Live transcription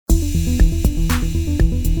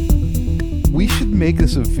make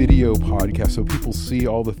this a video podcast so people see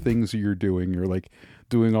all the things that you're doing. You're like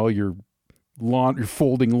doing all your you're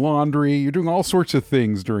folding laundry. You're doing all sorts of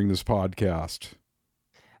things during this podcast.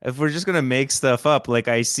 If we're just gonna make stuff up, like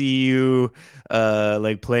I see you,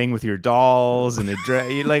 like playing with your dolls and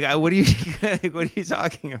like, what are you, what are you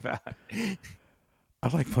talking about? I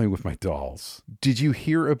like playing with my dolls. Did you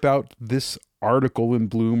hear about this article in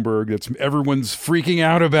Bloomberg that's everyone's freaking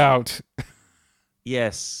out about?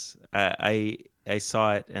 Yes, I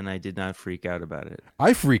saw it and I did not freak out about it.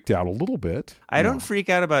 I freaked out a little bit. I don't freak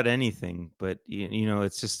out about anything, but you know,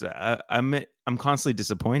 it's just I'm constantly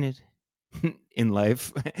disappointed in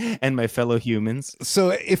life and my fellow humans. So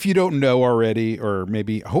if you don't know already, or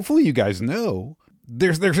maybe hopefully you guys know,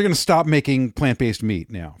 they're going to stop making plant-based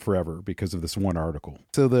meat now forever because of this one article.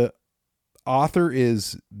 So the author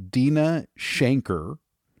is Dina Shanker,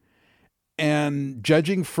 and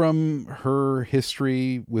judging from her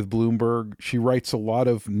history with Bloomberg, she writes a lot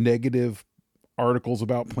of negative articles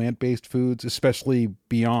about plant-based foods, especially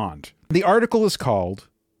Beyond. The article is called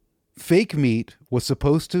 "Fake Meat Was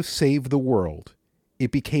Supposed to Save the World.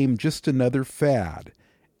 It Became Just Another Fad."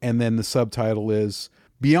 And then the subtitle is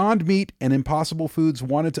 "Beyond Meat and Impossible Foods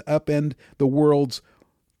Wanted to Upend the World's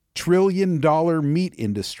 $1 trillion meat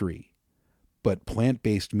industry, but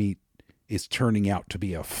plant-based meat is turning out to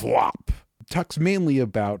be a flop." It talks mainly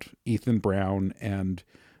about Ethan Brown and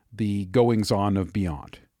the goings-on of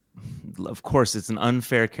Beyond. Of course, it's an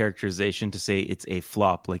unfair characterization to say it's a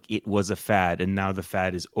flop, like it was a fad and now the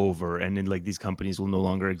fad is over and then like these companies will no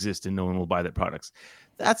longer exist and no one will buy their products.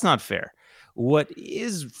 That's not fair. What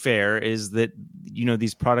is fair is that, you know,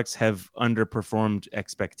 these products have underperformed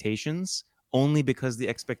expectations only because the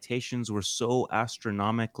expectations were so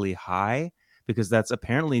astronomically high, because that's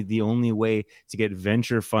apparently the only way to get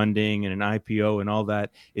venture funding and an IPO and all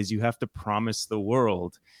that is you have to promise the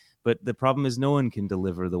world. But the problem is no one can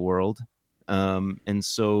deliver the world. And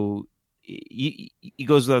so it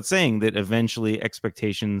goes without saying that eventually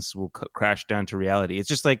expectations will crash down to reality. It's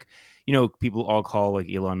just like, you know, people all call like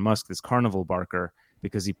Elon Musk this carnival barker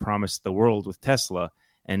because he promised the world with Tesla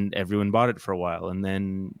and everyone bought it for a while. And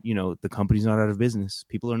then, you know, the company's not out of business.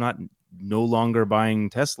 People are no longer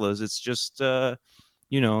buying Teslas. It's just,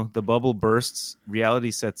 you know, the bubble bursts,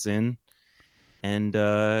 reality sets in. And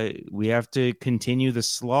we have to continue the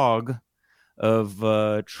slog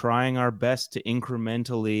of trying our best to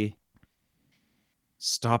incrementally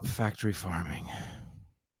stop factory farming.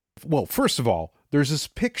 Well, first of all, there's this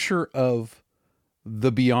picture of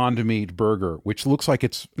the Beyond Meat burger, which looks like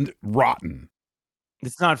it's rotten.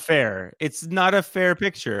 It's not fair. It's not a fair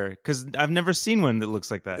picture because I've never seen one that looks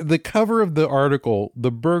like that. The cover of the article, the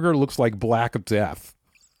burger looks like Black Death.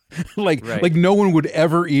 Like no one would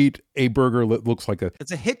ever eat a burger that looks like that.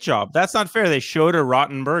 It's a hit job. That's not fair. They showed a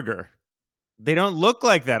rotten burger. They don't look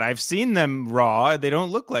like that. I've seen them raw. They don't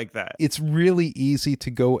look like that. It's really easy to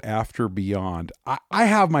go after Beyond. I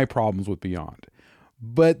have my problems with Beyond,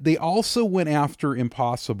 but they also went after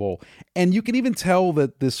Impossible. And you can even tell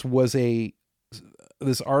that this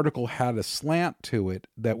article had a slant to it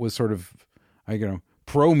that was sort of,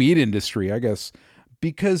 pro meat industry, I guess,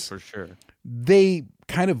 because for sure they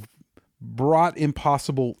kind of brought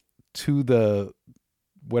Impossible to the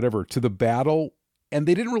battle, and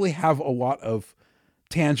they didn't really have a lot of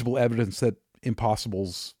tangible evidence that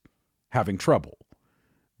Impossible's having trouble.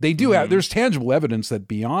 They do have, there's tangible evidence that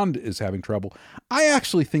Beyond is having trouble. I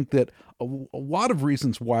actually think that a lot of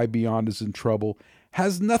reasons why Beyond is in trouble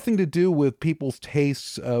has nothing to do with people's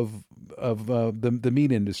tastes of the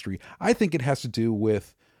meat industry. I think it has to do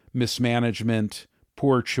with mismanagement,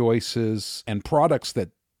 poor choices, and products that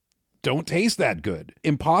don't taste that good.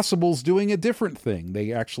 Impossible's doing a different thing.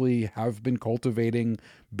 They actually have been cultivating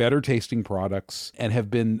better tasting products and have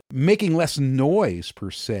been making less noise, per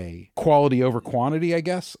se. Quality over quantity, I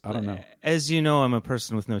guess. I don't know. As you know, I'm a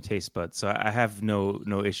person with no taste buds, so I have no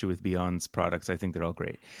issue with Beyond's products. I think they're all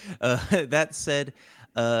great. That said,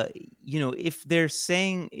 if they're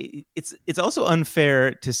saying it's also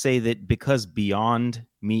unfair to say that because Beyond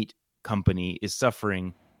Meat Company is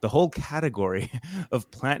suffering, the whole category of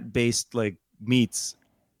plant-based like meats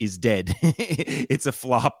is dead. It's a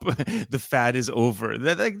flop. The fad is over.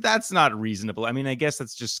 That's not reasonable. I mean, I guess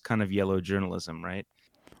that's just kind of yellow journalism, right?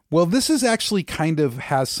 Well, this is actually kind of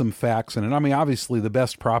has some facts in it. I mean, obviously the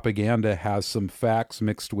best propaganda has some facts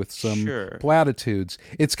mixed with some platitudes.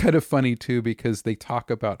 It's kind of funny too, because they talk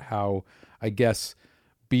about how, I guess,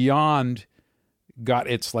 Beyond got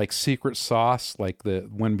its like secret sauce. Like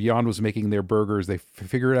when Beyond was making their burgers, they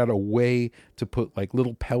figured out a way to put like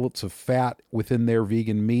little pellets of fat within their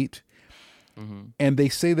vegan meat. And they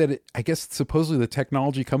say that I guess supposedly the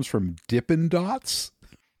technology comes from Dippin' Dots.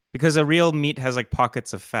 Because a real meat has like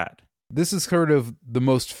pockets of fat. This is sort of the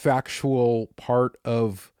most factual part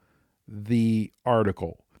of the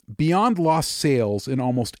article. Beyond lost sales in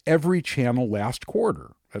almost every channel last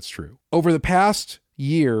quarter. That's true. Over the past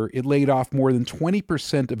year, it laid off more than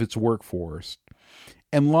 20% of its workforce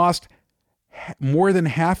and lost more than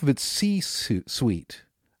half of its C-suite.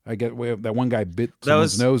 I get that one guy bit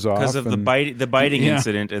someone's nose off because of the biting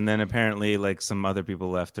incident, and then apparently like some other people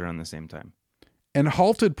left around the same time. And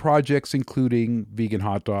halted projects including vegan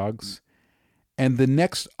hot dogs and the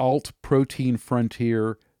next alt protein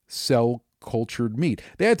frontier, cell cultured meat.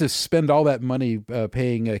 They had to spend all that money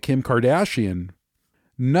paying Kim Kardashian.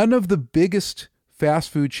 None of the biggest fast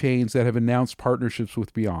food chains that have announced partnerships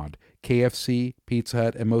with Beyond, KFC, Pizza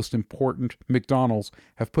Hut, and most important, McDonald's,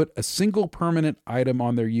 have put a single permanent item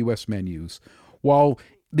on their U.S. menus, while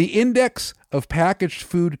the index of packaged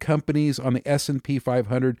food companies on the S&P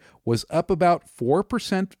 500 was up about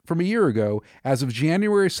 4% from a year ago. As of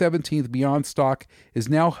January 17th, Beyond stock is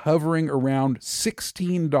now hovering around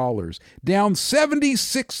 $16, down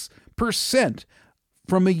 76%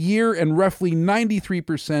 from a year and roughly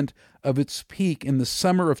 93% of its peak in the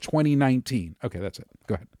summer of 2019. Okay, that's it.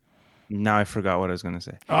 Go ahead. Now I forgot what I was going to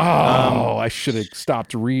say. Oh, I should have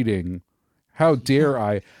stopped reading. How dare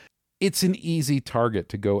I? It's an easy target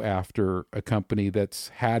to go after a company that's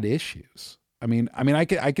had issues. I mean, I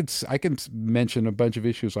can mention a bunch of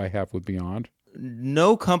issues I have with Beyond.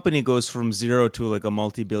 No company goes from zero to like a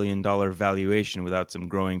multi-billion-dollar valuation without some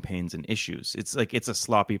growing pains and issues. It's like it's a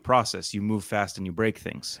sloppy process. You move fast and you break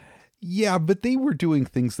things. Yeah, but they were doing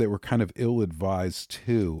things that were kind of ill-advised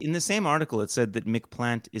too. In the same article, it said that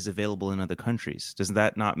McPlant is available in other countries. Does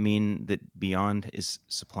that not mean that Beyond is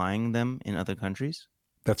supplying them in other countries?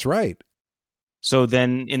 That's right. So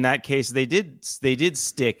then in that case, they did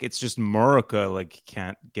stick. It's just Murica like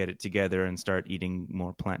can't get it together and start eating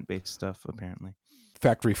more plant-based stuff, apparently.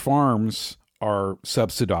 Factory farms are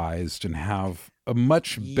subsidized and have a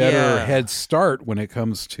much better head start when it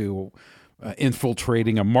comes to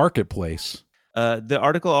infiltrating a marketplace. The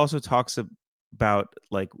article also talks about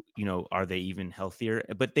like, you know, are they even healthier?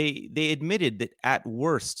 But they admitted that at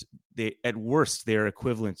worst they're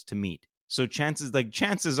equivalent to meat. So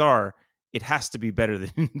chances are it has to be better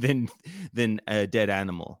than a dead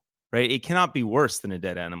animal, right? It cannot be worse than a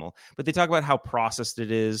dead animal. But they talk about how processed it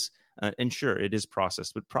is. And sure, it is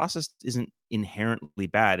processed, but processed isn't inherently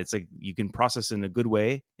bad. It's like you can process in a good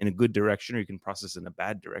way, in a good direction, or you can process in a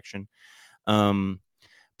bad direction.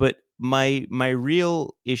 But my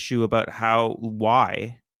real issue about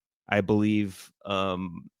why I believe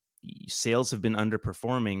sales have been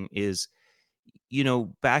underperforming is, you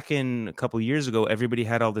know, back in a couple of years ago, everybody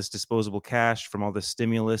had all this disposable cash from all the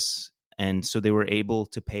stimulus, and so they were able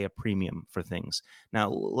to pay a premium for things. Now,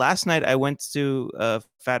 last night I went to a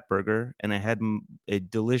Fat Burger and I had a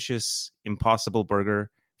delicious Impossible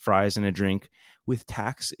Burger, fries, and a drink. With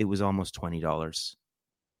tax, it was almost $20.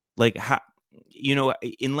 Like, you know,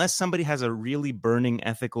 unless somebody has a really burning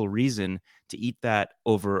ethical reason to eat that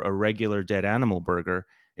over a regular dead animal burger,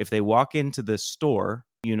 if they walk into the store,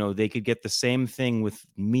 you know, they could get the same thing with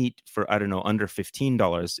meat for, I don't know, under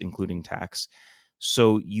 $15, including tax.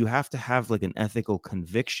 So you have to have like an ethical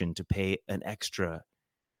conviction to pay an extra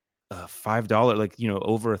 $5, like, you know,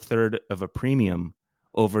 over a third of a premium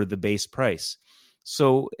over the base price.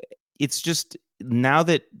 So it's just, now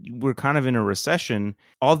that we're kind of in a recession,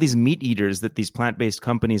 all these meat eaters that these plant-based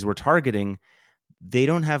companies were targeting, they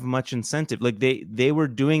don't have much incentive. Like they were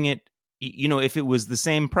doing it, you know, if it was the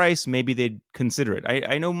same price, maybe they'd consider it.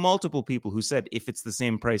 I know multiple people who said if it's the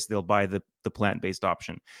same price, they'll buy the plant-based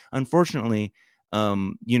option. Unfortunately,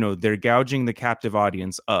 you know, they're gouging the captive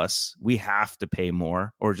audience, us. We have to pay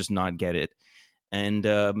more or just not get it. And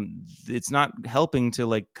it's not helping to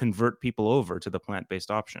like convert people over to the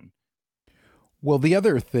plant-based option. Well, the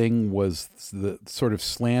other thing was the sort of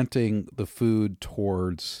slanting the food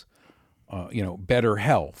towards, you know, better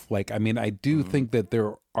health. Like, I mean, I do think that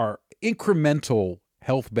there are incremental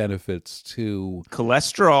health benefits to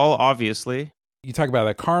cholesterol, obviously. You talk about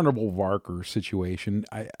a carnival barker situation.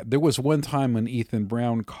 There was one time when Ethan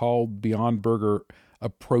Brown called Beyond Burger a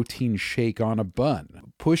protein shake on a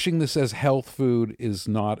bun. Pushing this as health food is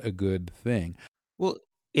not a good thing. Well,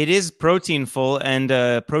 it is protein full, and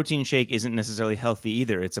a protein shake isn't necessarily healthy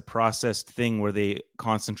either. It's a processed thing where they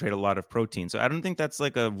concentrate a lot of protein. So I don't think that's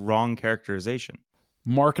like a wrong characterization.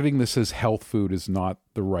 Marketing this as health food is not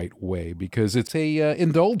the right way because it's a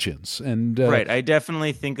indulgence. And right. I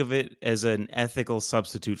definitely think of it as an ethical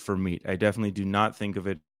substitute for meat. I definitely do not think of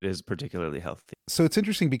it is particularly healthy. So it's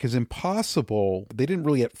interesting because Impossible, they didn't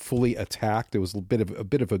really get fully attacked. It was a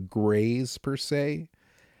bit of a graze per se.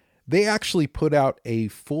 They actually put out a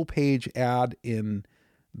full-page ad in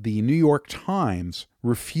the New York Times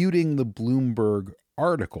refuting the Bloomberg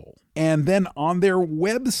article. And then on their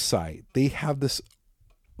website, they have this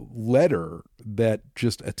letter that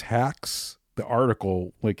just attacks the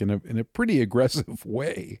article like in a pretty aggressive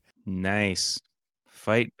way. Nice.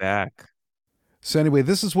 Fight back. So anyway,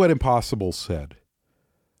 this is what Impossible said.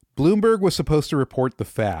 Bloomberg was supposed to report the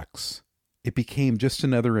facts. It became just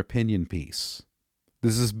another opinion piece.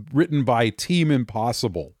 This is written by Team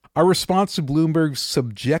Impossible. Our response to Bloomberg's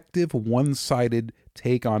subjective, one-sided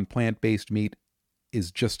take on plant-based meat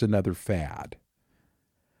is just another fad.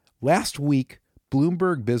 Last week,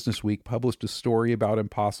 Bloomberg Businessweek published a story about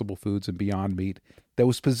Impossible Foods and Beyond Meat that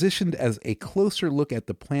was positioned as a closer look at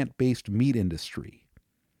the plant-based meat industry.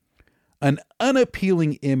 An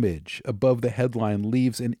unappealing image above the headline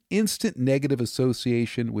leaves an instant negative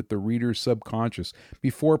association with the reader's subconscious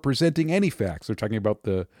before presenting any facts. They're talking about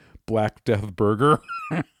the Black Death Burger.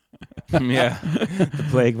 Yeah, the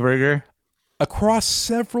Plague Burger. Across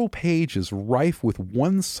several pages rife with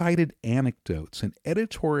one-sided anecdotes and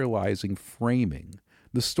editorializing framing,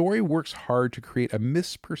 the story works hard to create a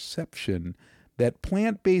misperception that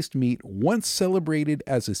plant-based meat, once celebrated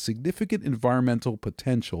as a significant environmental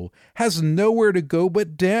potential, has nowhere to go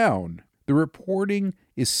but down. The reporting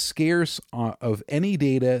is scarce of any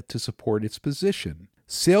data to support its position.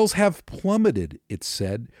 Sales have plummeted, it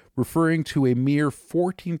said, referring to a mere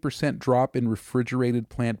 14% drop in refrigerated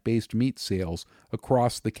plant-based meat sales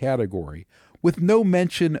across the category, with no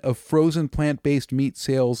mention of frozen plant-based meat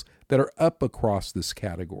sales that are up across this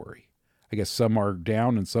category. I guess some are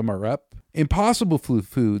down and some are up. Impossible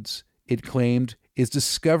Foods, it claimed, is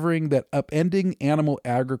discovering that upending animal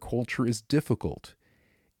agriculture is difficult,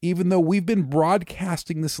 even though we've been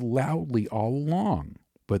broadcasting this loudly all along.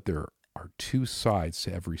 But there are two sides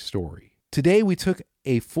to every story. Today, we took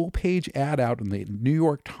a full-page ad out in the New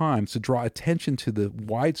York Times to draw attention to the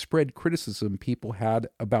widespread criticism people had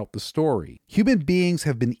about the story. Human beings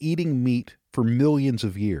have been eating meat for millions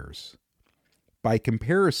of years. By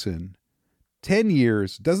comparison, 10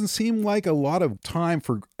 years doesn't seem like a lot of time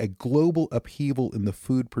for a global upheaval in the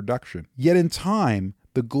food production. Yet in time,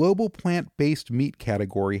 the global plant-based meat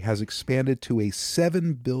category has expanded to a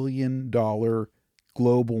 $7 billion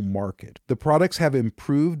global market. The products have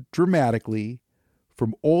improved dramatically,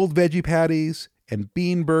 from old veggie patties and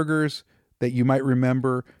bean burgers that you might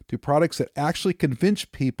remember to products that actually convince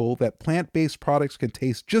people that plant-based products can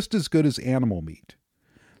taste just as good as animal meat.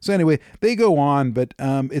 So anyway, they go on, but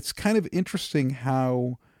it's kind of interesting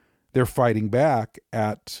how they're fighting back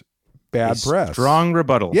at bad press. Strong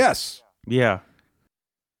rebuttal. Yes. Yeah.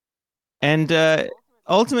 And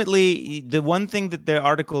ultimately, the one thing that the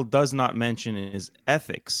article does not mention is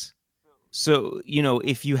ethics. So,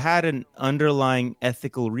 if you had an underlying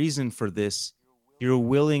ethical reason for this, you're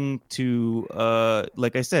willing to,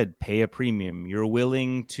 like I said, pay a premium. You're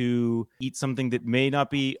willing to eat something that may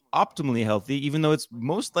not be optimally healthy, even though it's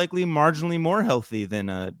most likely marginally more healthy than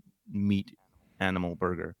a meat animal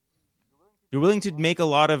burger. You're willing to make a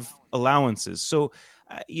lot of allowances. So,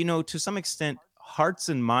 to some extent, hearts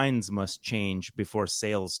and minds must change before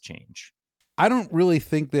sales change. I don't really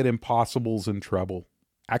think that Impossible's in trouble.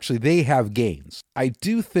 Actually, they have gains. I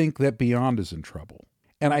do think that Beyond is in trouble.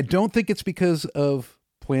 And I don't think it's because of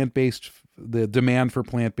the demand for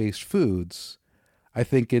plant-based foods. I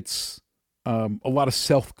think it's a lot of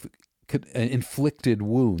self-inflicted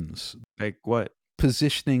wounds. Like what?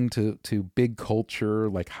 Positioning to big culture,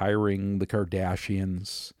 like hiring the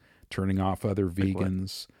Kardashians, turning off other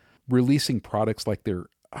vegans, releasing products like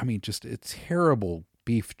just a terrible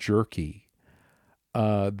beef jerky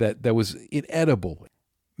that was inedible.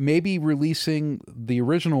 Maybe releasing the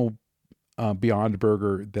original Beyond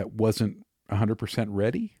Burger that wasn't 100%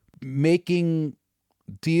 ready. Making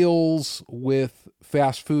deals with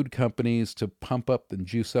fast food companies to pump up and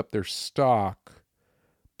juice up their stock,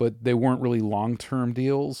 but they weren't really long-term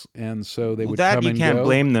deals, and so they would come and go. That you can't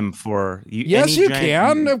blame them for. Yes, you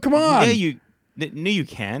can. Come on. Yeah, no, you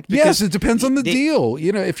can't. Yes, it depends on the deal.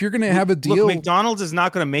 If you're going to have a deal... Look, McDonald's is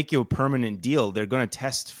not going to make you a permanent deal. They're going to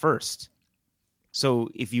test first. So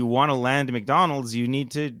if you want to land McDonald's, you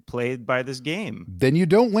need to play by this game. Then you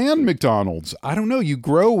don't land McDonald's. I don't know. You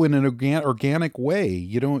grow in an organic way.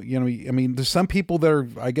 You don't, there's some people that are,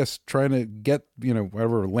 I guess, trying to get,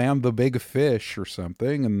 land the big fish or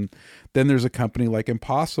something. And then there's a company like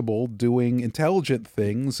Impossible doing intelligent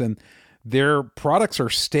things, and their products are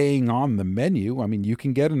staying on the menu. I mean, you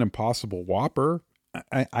can get an Impossible Whopper.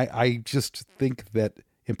 I just think that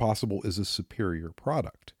Impossible is a superior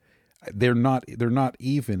product. They're not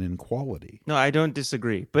even in quality. No, I don't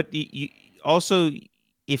disagree. But also,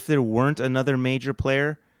 if there weren't another major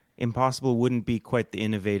player, Impossible wouldn't be quite the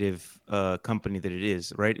innovative company that it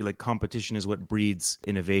is, right? Like competition is what breeds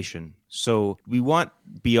innovation. So we want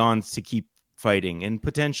Beyond to keep fighting and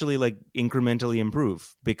potentially like incrementally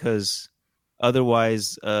improve, because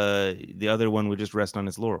otherwise the other one would just rest on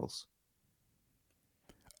its laurels.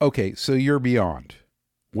 Okay, so you're Beyond.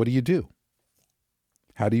 What do you do?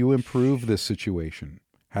 How do you improve this situation?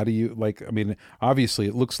 How do you, like, I mean, obviously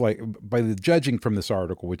it looks like, by the judging from this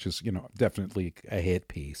article, which is, definitely a hit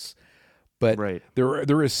piece, but Right.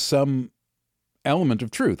 there is some element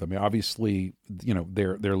of truth. I mean, obviously,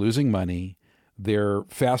 they're losing money. Their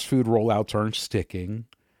fast food rollouts aren't sticking.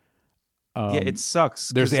 Yeah, it sucks.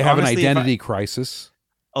 They have an identity crisis.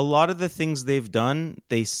 A lot of the things they've done,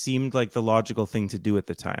 they seemed like the logical thing to do at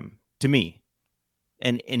the time, to me.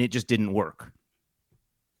 And it just didn't work.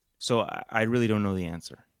 So I really don't know the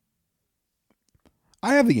answer.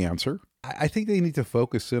 I have the answer. I think they need to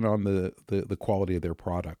focus in on the quality of their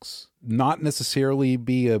products. Not necessarily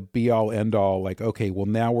be a be-all, end-all, like, okay, well,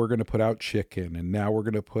 now we're going to put out chicken, and now we're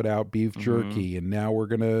going to put out beef jerky, and now we're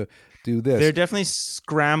going to do this. They're definitely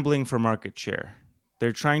scrambling for market share.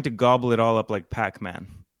 They're trying to gobble it all up like Pac-Man.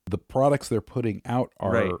 The products they're putting out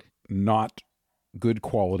are not good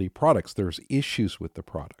quality products. There's issues with the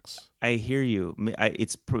products. I hear you.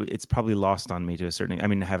 It's probably lost on me to a certain. I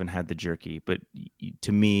mean, I haven't had the jerky, but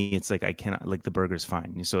to me, it's like I cannot. Like the burger's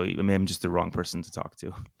fine. So I mean, I'm just the wrong person to talk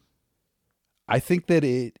to. I think that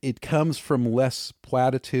it comes from less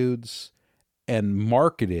platitudes and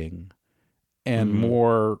marketing, and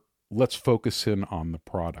more. Let's focus in on the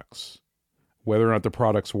products, whether or not the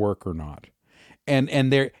products work or not, and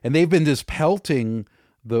they've been just pelting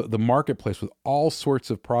the marketplace with all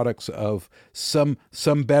sorts of products, of some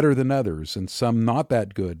better than others and some not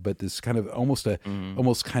that good, but this kind of almost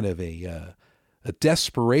kind of a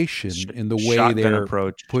desperation in the way they're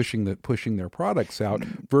pushing their products out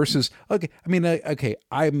versus, okay,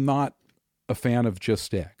 I'm not a fan of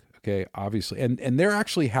Just Egg, okay, obviously, and they're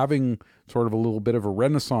actually having sort of a little bit of a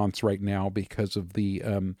renaissance right now because of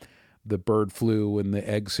the bird flu and the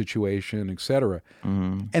egg situation, etc.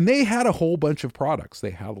 And they had a whole bunch of products.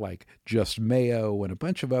 They had like Just Mayo and a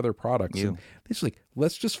bunch of other products. And it's like,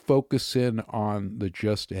 let's just focus in on the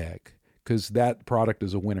Just Egg, because that product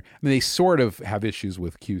is a winner. I mean, they sort of have issues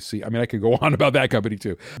with QC. I mean, I could go on about that company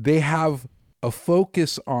too. They have a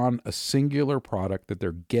focus on a singular product that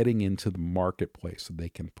they're getting into the marketplace that they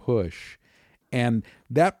can push. And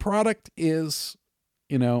that product is,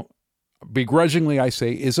 begrudgingly I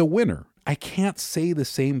say, is a winner. I can't say the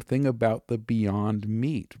same thing about the Beyond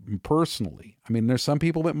Meat personally. I mean, there's some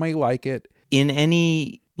people that might like it. In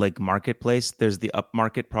any like marketplace, there's the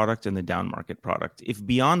upmarket product and the downmarket product. If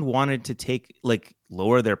Beyond wanted to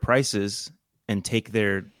lower their prices and take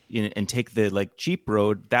the like cheap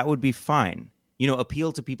road, that would be fine.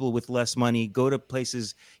 Appeal to people with less money, go to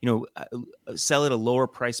places, sell at a lower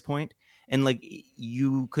price point. And like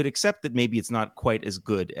you could accept that maybe it's not quite as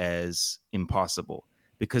good as Impossible,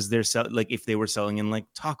 because they're like if they were selling in like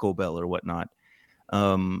Taco Bell or whatnot,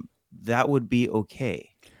 that would be okay.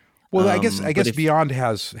 Well, I guess Beyond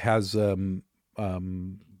has Del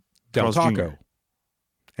Taco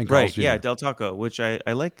and Carl's Jr. Yeah, Del Taco, which I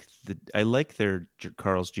like. I like their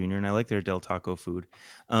Carl's Jr. and I like their Del Taco food.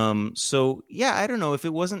 So yeah, I don't know if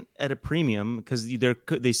it wasn't at a premium, because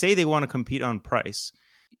they say they want to compete on price.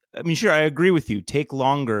 I mean, sure, I agree with you. Take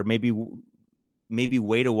longer, maybe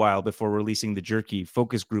wait a while before releasing the jerky.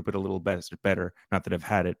 Focus group it a little better. Not that I've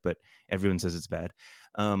had it, but everyone says it's bad.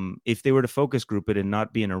 If they were to focus group it and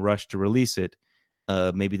not be in a rush to release it,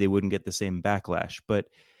 maybe they wouldn't get the same backlash. But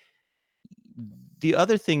the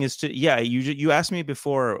other thing is you asked me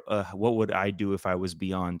before, what would I do if I was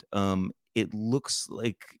Beyond? It looks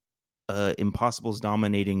like Impossible's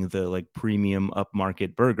dominating the like premium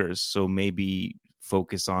upmarket burgers, so maybe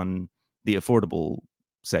focus on the affordable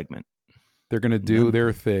segment. They're going to do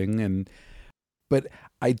their thing, but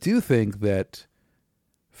I do think that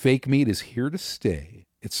fake meat is here to stay.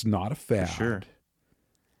 It's not a fad. For sure.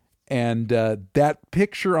 And that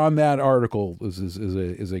picture on that article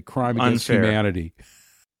is a crime against humanity.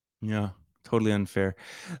 Yeah, totally unfair.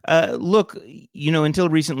 Look, until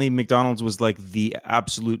recently, McDonald's was like the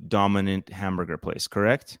absolute dominant hamburger place,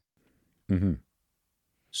 correct? Mm-hmm.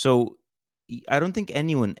 So I don't think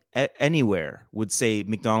anyone anywhere would say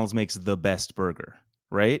McDonald's makes the best burger,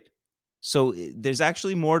 right? So there's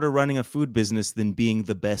actually more to running a food business than being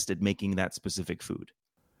the best at making that specific food.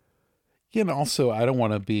 Yeah, and also I don't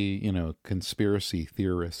want to be, conspiracy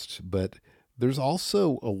theorist, but There's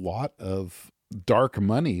also a lot of dark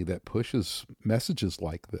money that pushes messages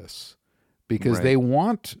like this because Right. they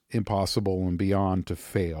want Impossible and Beyond to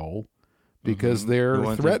fail because They they're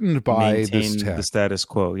want to threatened by this maintain tech. the status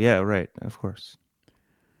quo. Yeah, right. Of course.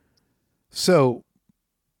 So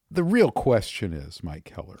the real question is, Mike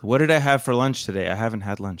Keller, What did I have for lunch today? I haven't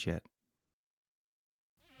had lunch yet.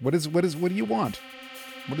 what do you want?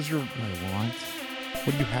 What is your, What do I want?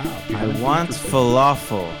 what do you have? Do you I have anything want interesting?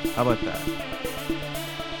 falafel. How about that?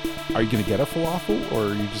 Are you going to get a falafel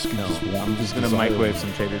or are you just going to No, I'm just gonna desire microwave one?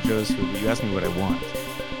 some Trader Joe's food. But you asked me what I want.